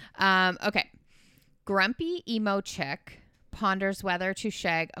 Okay. Grumpy emo chick ponders whether to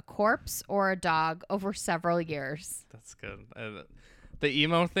shag a corpse or a dog over several years. That's good. The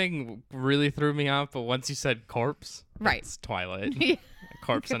emo thing really threw me off, but once you said corpse, Right. it's Twilight. Yeah. A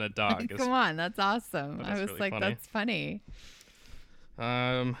corpse and a dog. Come on, that's awesome. That I is was really like, funny. that's funny.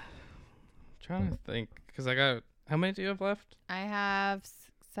 Trying to think because I got how many do you have left? I have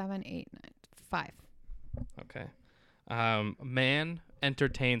 7, 8, 9, 5. Okay. Man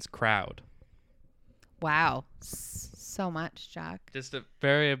entertains crowd. Wow. So much, Jack. Just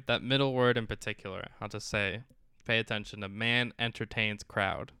that middle word in particular. I'll just say, pay attention to man entertains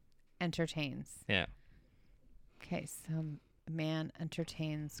crowd. Entertains. Yeah. Okay, so man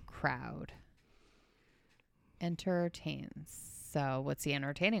entertains crowd. Entertains. So what's he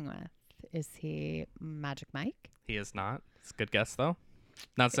entertaining with? Is he Magic Mike? He is not. It's a good guess though.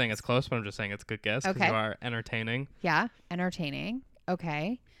 Not saying it's close, but I'm just saying it's a good guess because Okay. you are entertaining. Yeah, entertaining.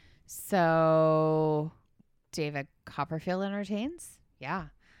 Okay. So David Copperfield entertains? Yeah.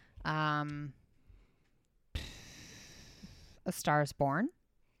 A Star is Born?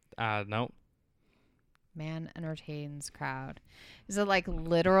 No. Man entertains crowd. Is it like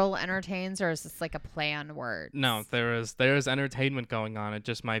literal entertains, or is this like a play on words? No, there is entertainment going on.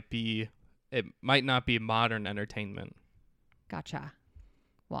 It might not be modern entertainment. Gotcha.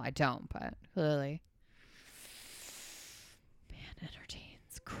 Well, I don't, but clearly. Man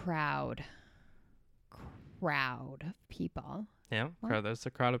entertains crowd. Crowd of people. Yeah, What? there's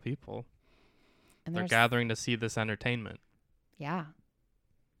a crowd of people. And They're there's gathering to see this entertainment. yeah.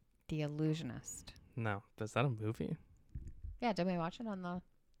 The Illusionist. No, is that a movie? Yeah, did we watch it on the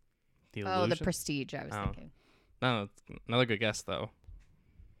The Oh, The Illusion? Prestige, I was Oh. thinking. No, it's another good guess though.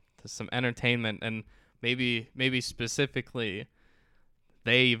 There's some entertainment, and maybe specifically,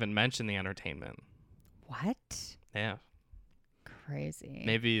 they even mention the entertainment. What? Yeah, Crazy.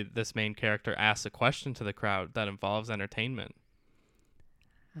 maybe this main character asks a question to the crowd that involves entertainment.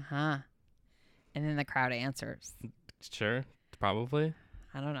 Uh-huh. And then the crowd answers. Sure, probably.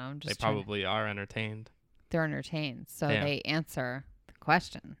 I don't know. I'm They just trying to- probably are entertained. they're entertained. So Yeah. they answer the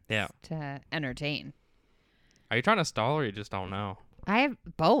question Yeah. to entertain. Are you trying to stall or you just don't know? I have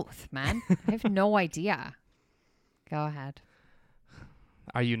both, man. I have no idea. Go ahead.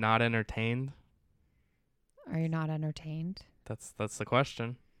 Are you not entertained? Are you not entertained? That's the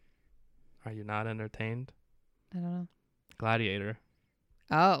question. Are you not entertained? I don't know. Gladiator.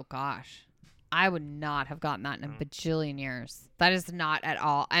 Oh, gosh. I would not have gotten that in a Mm. bajillion years. That is not at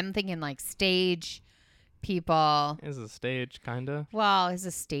all. I'm thinking like stage people. Is a stage, kinda. Well, it's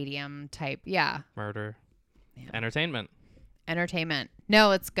a stadium type. Yeah. Murder. Yeah. Entertainment. Entertainment.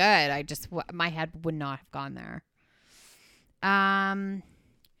 No, it's good. I just my head would not have gone there.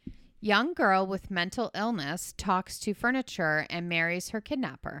 Young girl with mental illness talks to furniture and marries her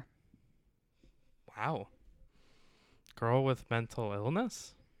kidnapper. Wow. Girl with mental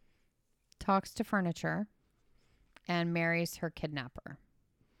illness? Talks to furniture and marries her kidnapper.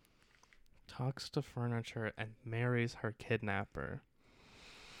 Talks to furniture and marries her kidnapper.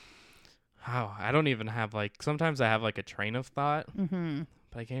 Wow, I don't even have sometimes I have a train of thought, Mm-hmm.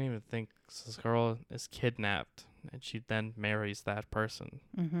 but I can't even think. So this girl is kidnapped and she then marries that person.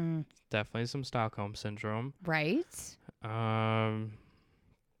 Mm-hmm. Definitely some Stockholm syndrome. Right? I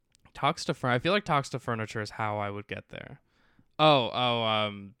feel like talks to furniture is how I would get there.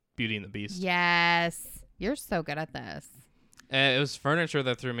 Beauty and the Beast. Yes. You're so good at this. It was furniture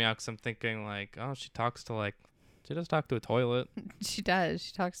that threw me out because I'm thinking she talks to she does talk to a toilet. She does.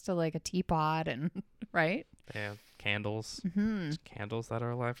 She talks to like a teapot and right? They have candles. Mm-hmm. There's candles that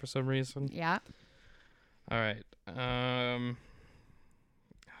are alive for some reason. Yeah. All right. I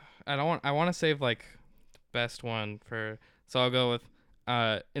want to save the best one for, so I'll go with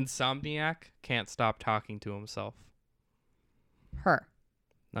Insomniac can't stop talking to himself. Her.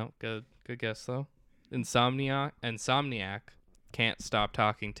 No, good guess though. Insomniac can't stop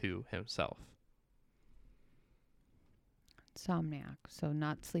talking to himself. Insomniac. So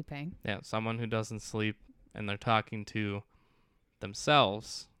not sleeping. Yeah, someone who doesn't sleep and they're talking to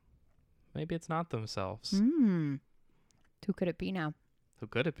themselves. Maybe it's not themselves. Hmm. Who could it be now? Who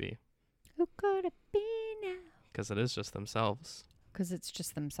could it be? Who could it be now? Because it is just themselves. Because it's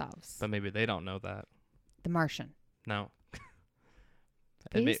just themselves. But maybe they don't know that. The Martian. No.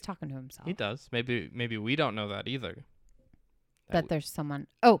 But he's talking to himself. He does. Maybe we don't know that either. That there's someone.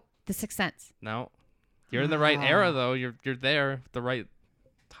 Oh, The Sixth Sense. No. You're in the right era Ah. though. You're there. The right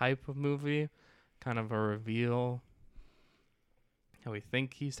type of movie. Kind of a reveal. How we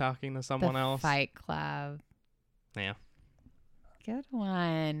think he's talking to someone the else. Fight Club. Yeah. Good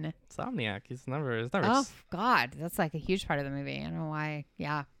one. Insomniac. He's never Oh God, that's like a huge part of the movie. I don't know why.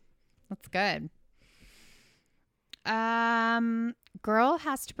 Yeah, that's good. Girl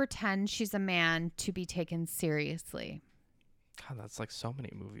has to pretend she's a man to be taken seriously. God, that's so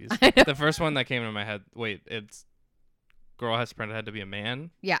many movies. I know. The first one that came into my head. Wait, it's girl has to pretend to be a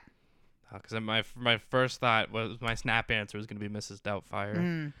man. Yeah. Because my first thought was my snap answer was gonna be Mrs.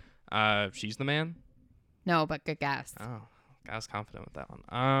 Doubtfire. She's the man. No, but good guess. Oh, I was confident with that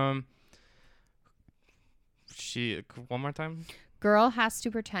one. One more time. Girl has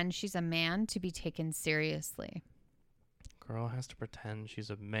to pretend she's a man to be taken seriously. Girl has to pretend she's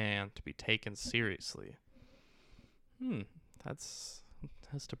a man to be taken seriously. That's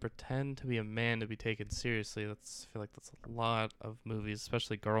has to pretend to be a man to be taken seriously. I feel like that's a lot of movies,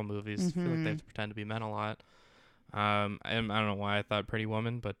 especially girl movies. I feel like they have to pretend to be men a lot. I don't know why I thought Pretty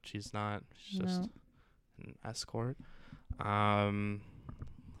Woman, but she's not. She's just an escort.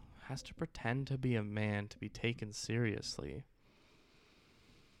 Has to pretend to be a man to be taken seriously.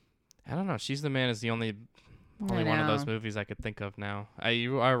 I don't know. She's the Man is the only one of those movies I could think of now.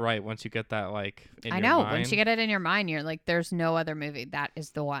 You are right. Once you get that, like, in your mind. Once you get it in your mind, you're like, there's no other movie. That is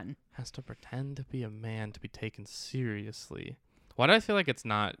the one. Has to pretend to be a man to be taken seriously. Why do I feel like it's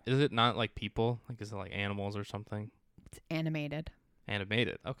not? Is it not like people? Like, is it like animals or something? It's animated.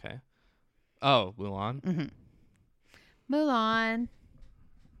 Animated. Okay. Oh, Mulan? Mm-hmm. Mulan.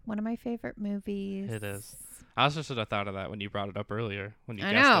 One of my favorite movies. It is. I also should have thought of that when you brought it up earlier. When you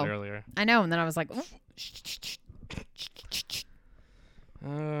guessed it earlier. I know. And then I was like, okay.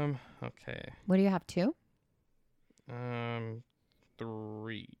 What do you have, 2?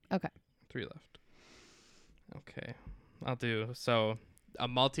 3. Okay. 3 left. Okay. I'll do. So, a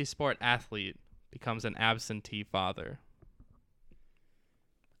multi-sport athlete becomes an absentee father.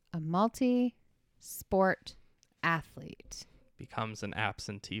 A multi-sport athlete becomes an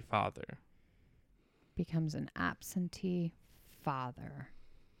absentee father. Becomes an absentee father.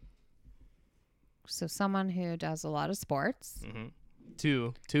 So someone who does a lot of sports. Mm-hmm.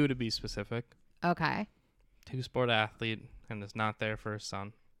 Two to be specific. Okay. 2-sport athlete and is not there for his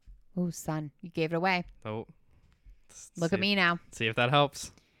son. Oh, son. You gave it away. Oh. Look at me now. See if that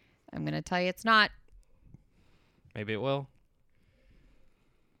helps. I'm going to tell you it's not. Maybe it will.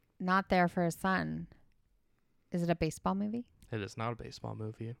 Not there for his son. Is it a baseball movie? It is not a baseball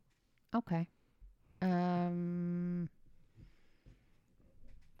movie. Okay.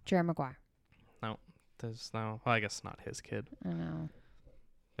 Jerry Maguire. No. There's no. Well, I guess not his kid. I know.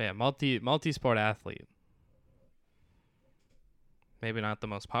 But yeah, multi-sport athlete. Maybe not the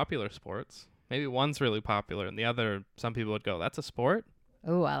most popular sports. Maybe one's really popular and the other, some people would go, that's a sport?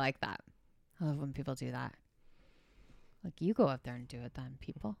 Oh, I like that. I love when people do that. Like, you go out there and do it then,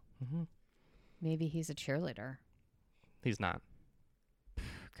 people. Mm-hmm. Maybe he's a cheerleader. He's not.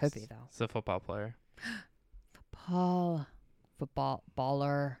 Could be, though. He's a football player. Football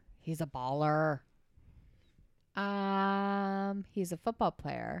baller. He's a baller. He's a football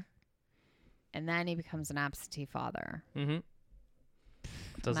player. And then he becomes an absentee father. Mm-hmm.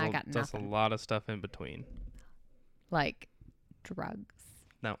 Does a lot of stuff in between. Like drugs?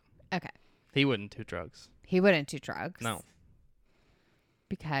 No. Okay. He wouldn't do drugs. He wouldn't do drugs. No.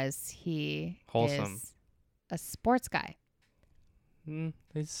 Because he wholesome. Is a sports guy.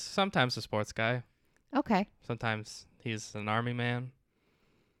 He's sometimes a sports guy. Okay. Sometimes he's an army man.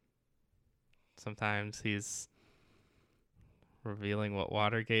 Sometimes he's revealing what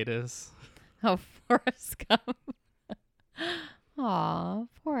Watergate is. Oh, Forrest Gump. Aw,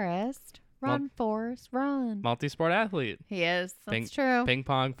 Forrest. Run, Forrest, run. Multi-sport athlete. He is. That's true. Ping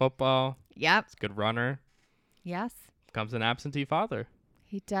pong, football. Yep. He's a good runner. Yes. Becomes an absentee father.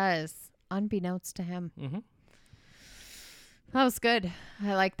 He does, unbeknownst to him. Mm-hmm. That was good.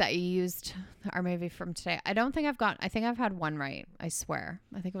 I like that you used our movie from today. I think I've had one right. I swear.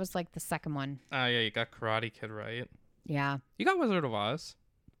 I think it was like the second one. Oh, yeah, you got Karate Kid right. Yeah. You got Wizard of Oz.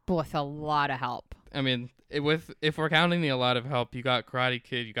 With a lot of help. I mean, if we're counting a lot of help, you got Karate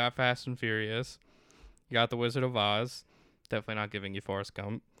Kid, you got Fast and Furious, you got the Wizard of Oz. Definitely not giving you Forrest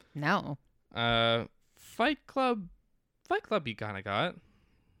Gump. No. Fight Club you kind of got.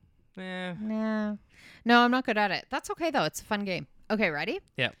 Nah. No, I'm not good at it. That's okay, though. It's a fun game. Okay, ready?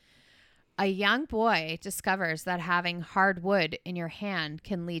 Yeah. A young boy discovers that having hard wood in your hand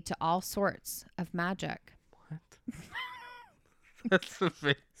can lead to all sorts of magic. What? That's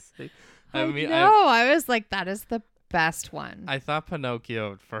amazing. I was like, that is the best one. I thought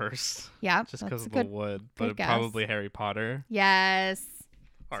Pinocchio at first. Yeah. Just because of the wood. But probably Harry Potter. Yes.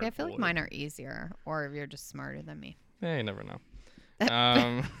 See, I feel wood. like mine are easier. Or you're just smarter than me. Yeah, you never know.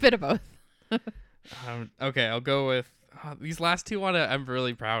 Bit of both. Okay, I'll go with these last two. I'm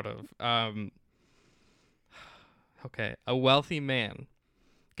really proud of. Okay, a wealthy man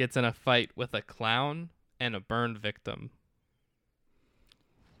gets in a fight with a clown and a burned victim.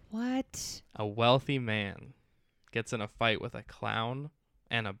 What? A wealthy man gets in a fight with a clown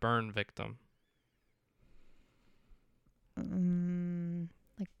and a burn victim.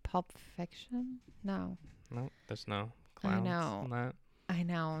 Like Pulp Fiction? No. No, there's no clowns in that. I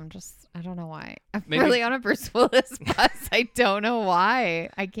know. I don't know why. I'm Maybe- really on a Bruce Willis bus. I don't know why.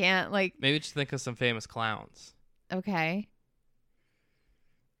 I can't Maybe just think of some famous clowns. okay.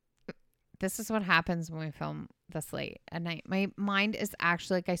 This is what happens when we film this late at night. My mind is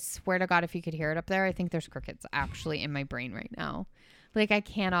actually like, I swear to God, if you could hear it up there, I think there's crickets actually in my brain right now. Like I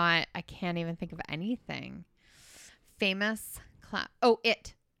can't even think of anything. Famous clown. Oh,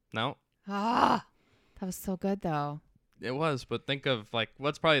 It. No, Ah, that was so good though. it was. But think of like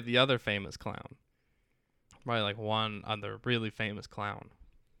what's probably the other famous clown. Probably like one other really famous clown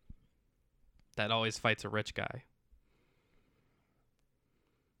that always fights a rich guy.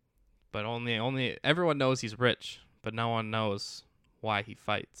 But only everyone knows he's rich, but no one knows why he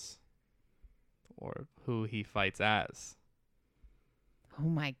fights or who he fights as. Oh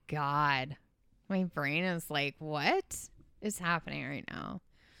my God. My brain is like, what is happening right now?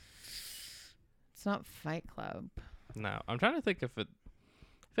 It's not Fight Club. No, I'm trying to think if it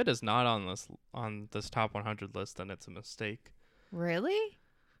is not on this top 100 list, then it's a mistake. Really?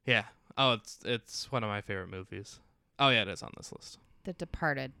 Yeah. Oh, it's one of my favorite movies. Oh yeah, it is on this list. The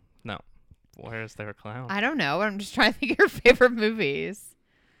Departed. No, where is there a clown? I don't know. I'm just trying to think of your favorite movies.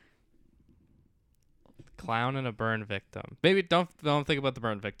 Clown and a burn victim. Maybe don't think about the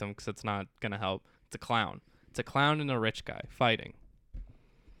burn victim because it's not gonna help. It's a clown. It's a clown and a rich guy fighting.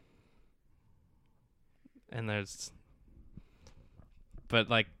 And but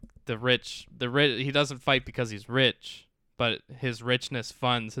like the rich, he doesn't fight because he's rich, but his richness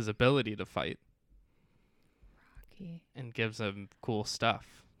funds his ability to fight Rocky. and gives him cool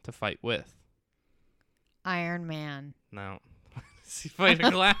stuff to fight with. Iron Man. No, is he fighting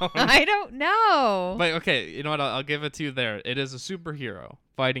a clown? I don't know. But okay, you know what? I'll give it to you there. It is a superhero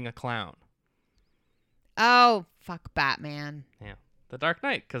fighting a clown. Oh, fuck Batman. The Dark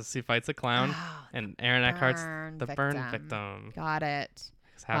Knight, because he fights a clown, Oh, and Aaron Eckhart's burn the burn victim. Got it.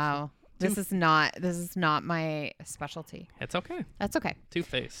 It's half- Wow. This is not my specialty. It's okay. That's okay.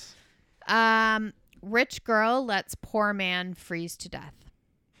 Two-Face. Rich girl lets poor man freeze to death.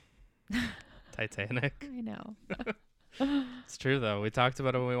 Titanic. I know. It's true though. We talked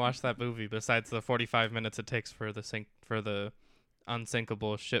about it when we watched that movie. Besides the 45 minutes it takes for the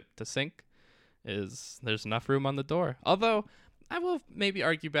unsinkable ship to sink, there's enough room on the door. Although I will maybe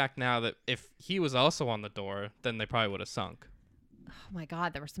argue back now that if he was also on the door, then they probably would have sunk. Oh my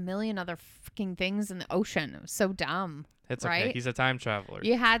God, there was a million other fucking things in the ocean. It was so dumb. It's okay. Right? He's a time traveler.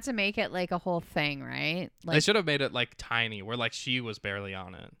 You had to make it like a whole thing, right? They should have made it like tiny, where like she was barely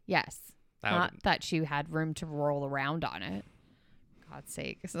on it. Yes. That Not would- that she had room to roll around on it. God's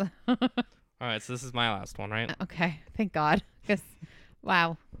sakes. All right, so this is my last one, right? Okay. Thank God. 'Cause,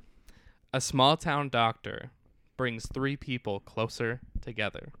 wow. A small town doctor brings 3 people closer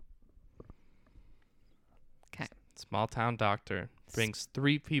together. Okay. Small town doctor brings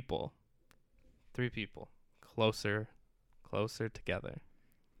 3 people closer together.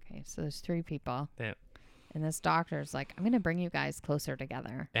 Okay. So there's 3 people. Yeah. And this doctor's like, I'm going to bring you guys closer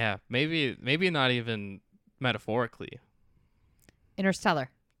together. Yeah, maybe not even metaphorically. Interstellar.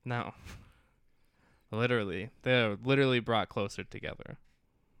 No. Literally. They're literally brought closer together.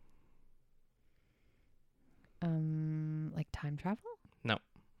 Like time travel?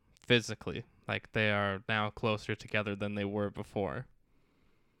 Physically. Like they are now closer together than they were before.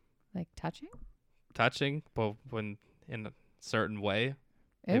 Like touching? Touching, but when in a certain way.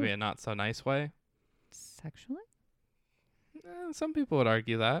 Ew. Maybe a not so nice way. Sexually? Some people would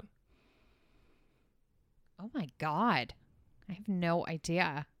argue that. Oh my God. I have no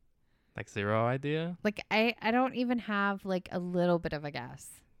idea. Like zero idea? Like I don't even have like a little bit of a guess.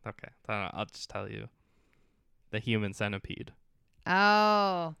 Okay. I'll just tell you. The human centipede.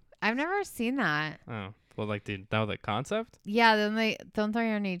 Oh, I've never seen that. Oh. Well, like, do you know the concept? Yeah, then they don't throw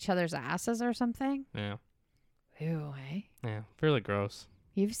on each other's asses or something. Yeah. Ew, eh? Yeah. Really gross.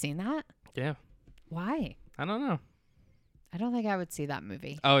 You've seen that? Yeah. Why? I don't know. I don't think I would see that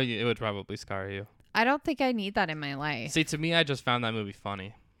movie. Oh, it would probably scar you. I don't think I need that in my life. See, to me, I just found that movie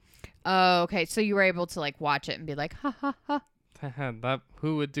funny. Oh, okay. So you were able to like watch it and be like, ha ha ha.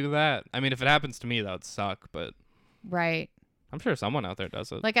 Who would do that? I mean, if it happens to me, that would suck, but Right. I'm sure someone out there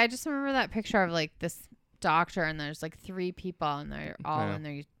does it. Like I just remember that picture of like this doctor and there's like 3 people and they're all Yeah. in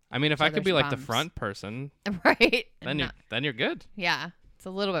their I mean, if I could be other's like the bums. front person, right. then you're good. Yeah, it's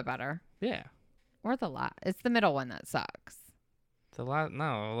a little bit better. Yeah. Or it's the middle one that sucks. The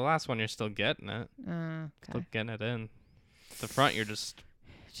last one you're still getting it. Still Okay. getting it in. The front you're just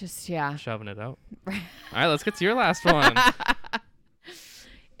Yeah. shoving it out. All right, let's get to your last one.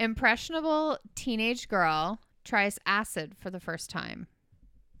 Impressionable teenage girl tries acid for the first time.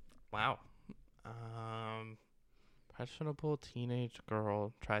 Wow. Impressionable teenage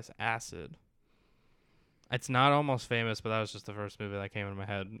girl tries acid. It's not Almost Famous, but that was just the first movie that came in my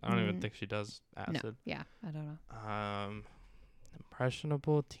head. I don't even think she does acid. No. Yeah, I don't know.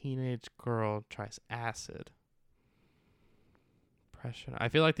 Impressionable teenage girl tries acid. I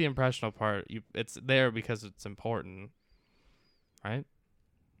feel like the impressionable part, it's there because it's important, right?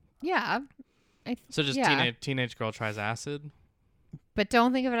 Yeah. So just teenage girl tries acid. But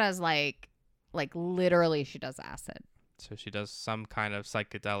don't think of it as like literally she does acid. So she does some kind of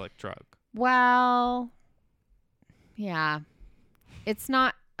psychedelic drug. Well, yeah. It's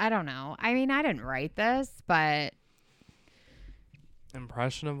not, I don't know. I mean, I didn't write this, but.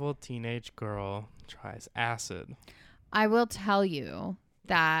 Impressionable teenage girl tries acid. I will tell you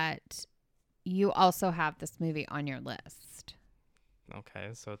that you also have this movie on your list. Okay,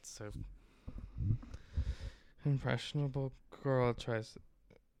 so it's a impressionable girl tries.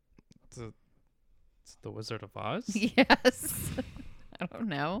 It's The Wizard of Oz? Yes. I don't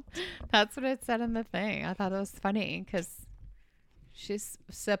know. That's what it said in the thing. I thought it was funny because she's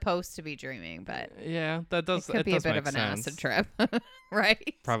supposed to be dreaming, but yeah, that does. It could be a bit make of an sense. acid trip,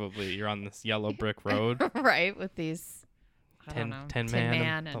 right? Probably you're on this yellow brick road. Right, with these Tin Man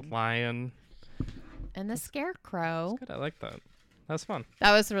Man and the lion and the scarecrow. That's good. I like that. That's fun.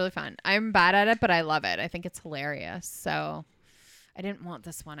 That was really fun. I'm bad at it, but I love it. I think it's hilarious. So I didn't want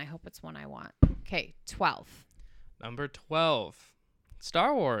this one. I hope it's one I want. Okay, 12. Number 12.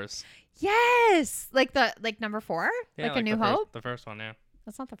 Star Wars. Yes, like number 4, Yeah, like A New Hope. The first one, yeah.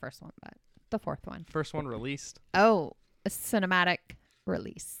 That's not the first one, but the fourth one. First one released. Oh, a cinematic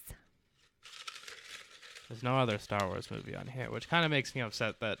release. There's no other Star Wars movie on here, which kind of makes me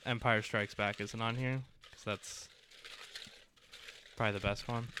upset that Empire Strikes Back isn't on here, because that's probably the best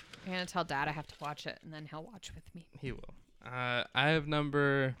one. I'm gonna tell Dad I have to watch it, and then he'll watch with me. He will. I have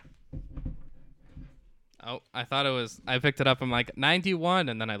number. Oh, I thought it was. I picked it up. I'm like 91,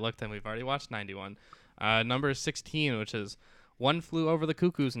 and then I looked, and we've already watched 91. Number 16, which is One Flew Over the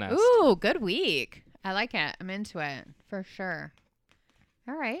Cuckoo's Nest. Ooh, good week. I like it. I'm into it for sure.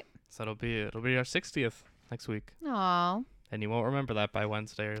 All right. So it'll be our 60th next week, Aw. and you won't remember that by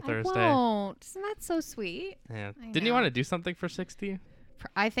Wednesday or I Thursday. won't. Isn't that so sweet? Yeah. I Didn't you know. want to do something for 60?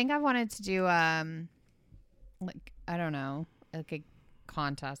 I think I wanted to do like I don't know, like a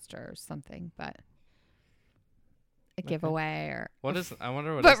contest or something, but a giveaway or What is? I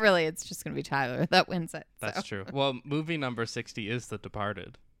wonder what. But really, it's just gonna be Tyler that wins it. That's so. true. Well, movie number 60 is The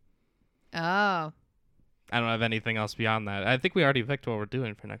Departed. Oh, I don't have anything else beyond that. I think we already picked what we're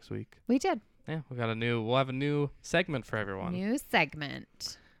doing for next week. we did. Yeah, we'll have a new segment for everyone. New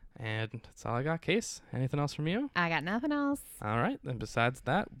segment. And that's all I got, Case. Anything else from you? I got nothing else. All right. Then besides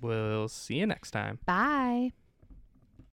that, we'll see you next time. Bye.